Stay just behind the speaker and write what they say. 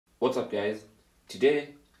What's up guys? Today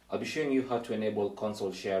I'll be showing you how to enable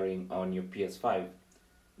console sharing on your PS5.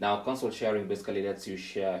 Now console sharing basically lets you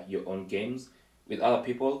share your own games with other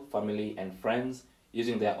people, family and friends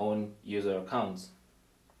using their own user accounts.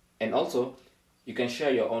 And also you can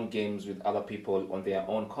share your own games with other people on their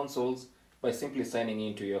own consoles by simply signing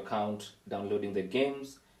into your account, downloading the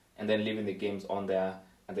games and then leaving the games on there,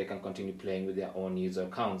 and they can continue playing with their own user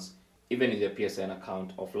accounts even with their PSN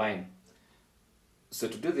account offline. So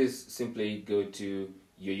to do this, simply go to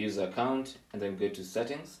your user account and then go to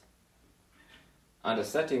settings. Under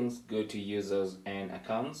settings, go to users and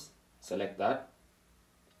accounts, select that.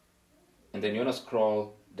 And then you want to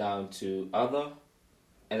scroll down to other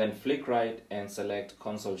and then flick right and select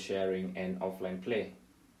console sharing and offline play.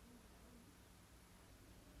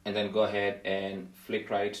 And then go ahead and flick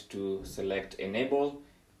right to select enable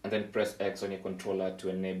and then press X on your controller to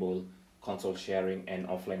enable console sharing and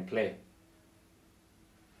offline play.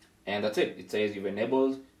 And that's it. It says you've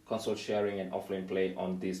enabled console sharing and offline play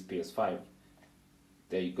on this PS5.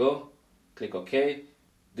 There you go. Click OK.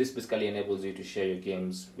 This basically enables you to share your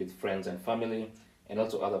games with friends and family and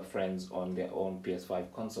also other friends on their own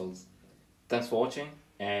PS5 consoles. Thanks for watching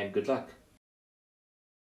and good luck.